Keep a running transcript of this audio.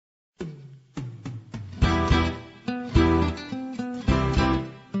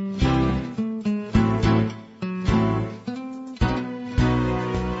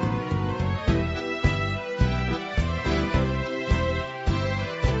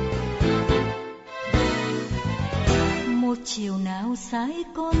chiều nào sai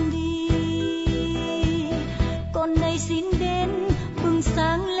con đi. Con nay xin đến bừng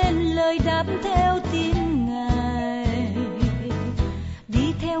sáng lên lời đáp theo tin Ngài,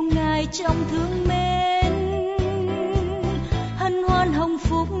 đi theo Ngài trong thương mến, hân hoan hồng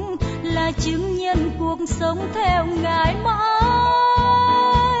phúc là chứng nhân cuộc sống theo Ngài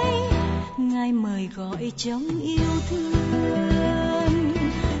mãi. Ngài mời gọi trong yêu thương,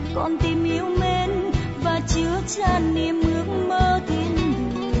 con tim yêu mến và chứa chan niềm ước mơ thiên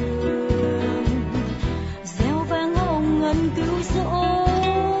đường. Gieo vang hồng ngân cứu rỗi,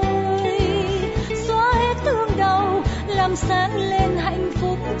 xóa hết thương đau, làm sáng lên hạnh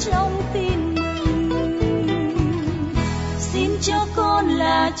phúc trong tin mừng. Xin cho con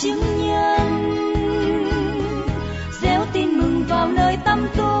là chứng nhân, gieo tin mừng vào nơi tăm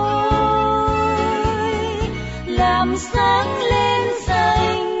tối, làm sáng lên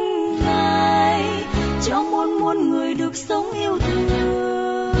danh Ngài cho muôn người được sống yêu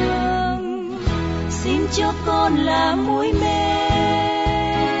thương. Xin cho con là mối mến,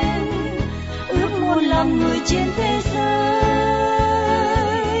 ước muốn làm người trên thế giới,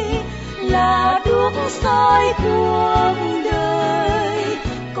 là đuốc soi cuộc đời,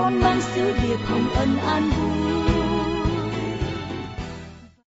 con mang sứ điệp hồng ân an vui.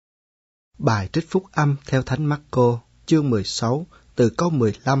 Bài trích phúc âm theo Thánh Mác-cô, chương 16, từ câu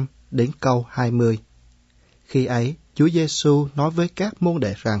 15 đến câu 20. Khi ấy, Chúa Giêsu nói với các môn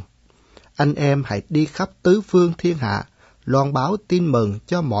đệ rằng: Anh em hãy đi khắp tứ phương thiên hạ, loan báo tin mừng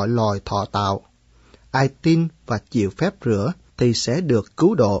cho mọi loài thọ tạo. Ai tin và chịu phép rửa thì sẽ được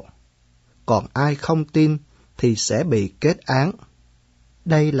cứu độ, còn ai không tin thì sẽ bị kết án.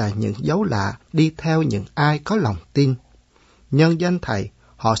 Đây là những dấu lạ đi theo những ai có lòng tin. Nhân danh Thầy,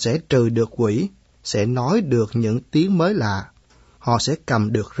 họ sẽ trừ được quỷ, sẽ nói được những tiếng mới lạ, họ sẽ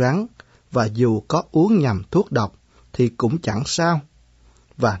cầm được rắn, và dù có uống nhầm thuốc độc thì cũng chẳng sao.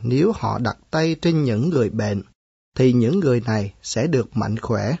 Và nếu họ đặt tay trên những người bệnh, thì những người này sẽ được mạnh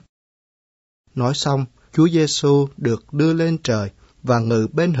khỏe. Nói xong, Chúa Giêsu được đưa lên trời và ngự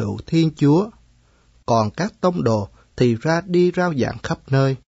bên hữu Thiên Chúa. Còn các tông đồ thì ra đi rao giảng khắp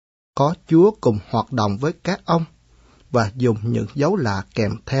nơi. Có Chúa cùng hoạt động với các ông, và dùng những dấu lạ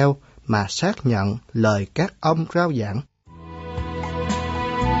kèm theo mà xác nhận lời các ông rao giảng.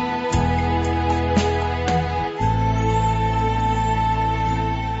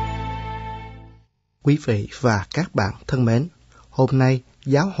 Quý vị và các bạn thân mến, hôm nay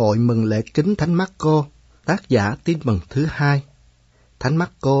giáo hội mừng lễ kính Thánh Mác-cô, tác giả tin mừng thứ hai. Thánh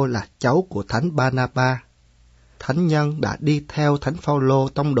Mác-cô là cháu của Thánh Ba-na-ba. Thánh nhân đã đi theo Thánh Phao-lô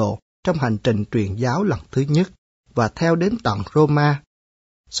tông đồ trong hành trình truyền giáo lần thứ nhất và theo đến tận Roma.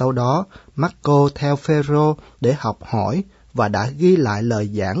 Sau đó, Mác-cô theo Phêrô để học hỏi và đã ghi lại lời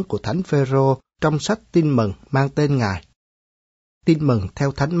giảng của Thánh Phêrô trong sách tin mừng mang tên Ngài. Tin mừng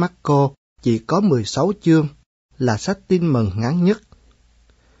theo Thánh Mác-cô chỉ có 16 chương, là sách tin mừng ngắn nhất.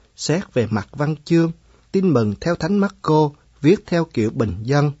 Xét về mặt văn chương, tin mừng theo Thánh Mác-cô viết theo kiểu bình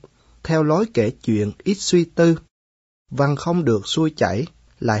dân, theo lối kể chuyện ít suy tư. Văn không được xuôi chảy,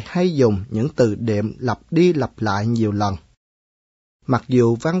 lại hay dùng những từ đệm lặp đi lặp lại nhiều lần. Mặc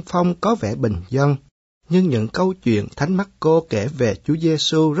dù văn phong có vẻ bình dân, nhưng những câu chuyện Thánh Mác-cô kể về Chúa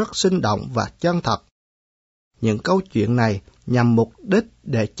Giêsu rất sinh động và chân thật. Những câu chuyện này nhằm mục đích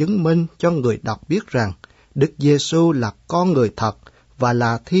để chứng minh cho người đọc biết rằng Đức Giêsu là con người thật và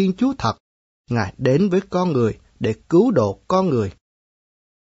là Thiên Chúa thật. Ngài đến với con người để cứu độ con người.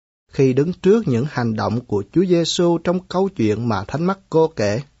 Khi đứng trước những hành động của Chúa Giêsu trong câu chuyện mà Thánh Mác-cô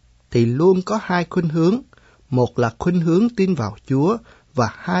kể, thì luôn có hai khuynh hướng. Một là khuynh hướng tin vào Chúa,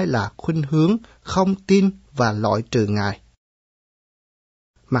 và hai là khuynh hướng không tin và loại trừ Ngài.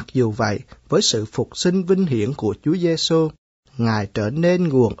 Mặc dù vậy, với sự phục sinh vinh hiển của Chúa Giêsu, Ngài trở nên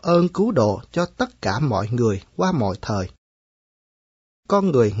nguồn ơn cứu độ cho tất cả mọi người qua mọi thời.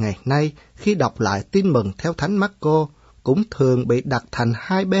 Con người ngày nay khi đọc lại tin mừng theo Thánh Mác-cô cũng thường bị đặt thành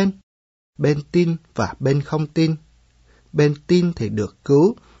hai bên tin và bên không tin. Bên tin thì được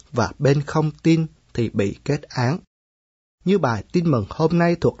cứu, và bên không tin thì bị kết án. Như bài tin mừng hôm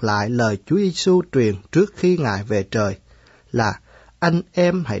nay thuật lại lời Chúa Giêsu truyền trước khi Ngài về trời là: Anh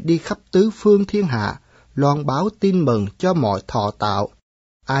em hãy đi khắp tứ phương thiên hạ, loan báo tin mừng cho mọi thọ tạo.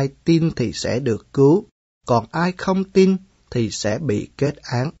 Ai tin thì sẽ được cứu, còn ai không tin thì sẽ bị kết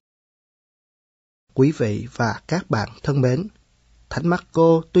án. Quý vị và các bạn thân mến, Thánh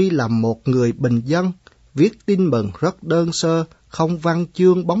Mác-cô tuy là một người bình dân, viết tin mừng rất đơn sơ, không văn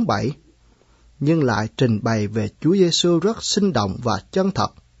chương bóng bẩy, nhưng lại trình bày về Chúa Giêsu rất sinh động và chân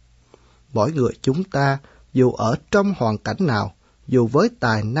thật. Mỗi người chúng ta, dù ở trong hoàn cảnh nào, dù với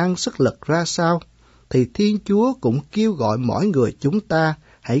tài năng sức lực ra sao, thì Thiên Chúa cũng kêu gọi mỗi người chúng ta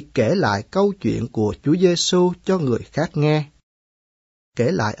hãy kể lại câu chuyện của Chúa Giêsu cho người khác nghe.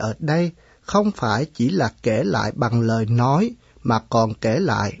 Kể lại ở đây không phải chỉ là kể lại bằng lời nói, mà còn kể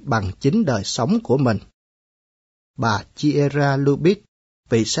lại bằng chính đời sống của mình. Bà Chiera Lubitsch,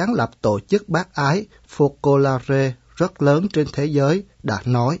 vị sáng lập tổ chức bác ái Focolare rất lớn trên thế giới, đã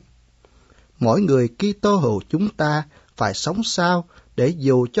nói: mỗi người Kitô hữu chúng ta phải sống sao để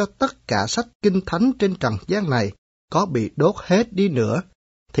dù cho tất cả sách kinh thánh trên trần gian này có bị đốt hết đi nữa,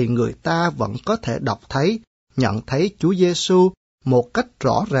 thì người ta vẫn có thể đọc thấy, nhận thấy Chúa Giêsu một cách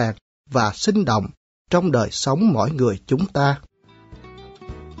rõ ràng và sinh động trong đời sống mỗi người chúng ta.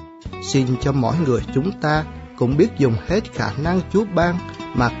 Xin cho mỗi người chúng ta cũng biết dùng hết khả năng Chúa ban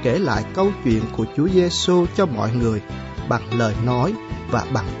mà kể lại câu chuyện của Chúa Giêsu cho mọi người bằng lời nói và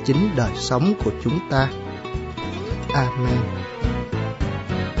bằng chính đời sống của chúng ta. Amen.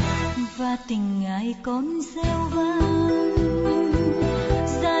 Và tình Ngài con reo vang,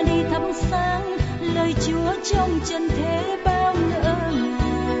 ra đi thắp sáng lời Chúa trong trần thế bao ngỡ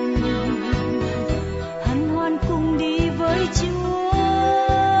ngàng. Hân hoan cùng đi với Chúa,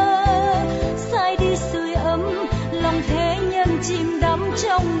 sai đi sưởi ấm lòng thế nhân chìm đắm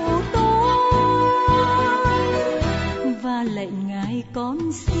trong mù tối. Và lạy Ngài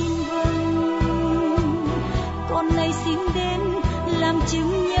con xin vâng, con nay xin đến làm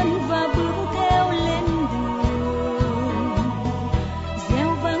chứng nhân và bước theo lên đường,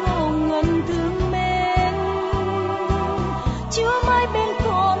 reo vang hồng ân thương mến. Chúa mãi bên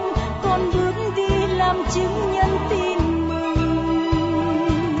con bước đi làm chứng nhân tin mừng.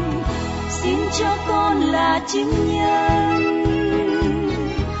 Xin cho con là chứng nhân,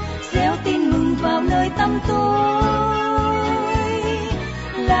 gieo tin mừng vào nơi tăm tối,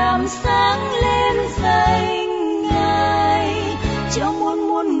 làm sáng lên danh Ngài cho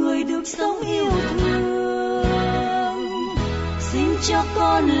muôn người được sống yêu thương. Xin cho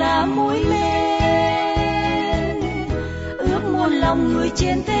con là mối mến ướp muôn lòng người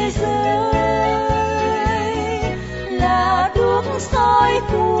trên thế giới.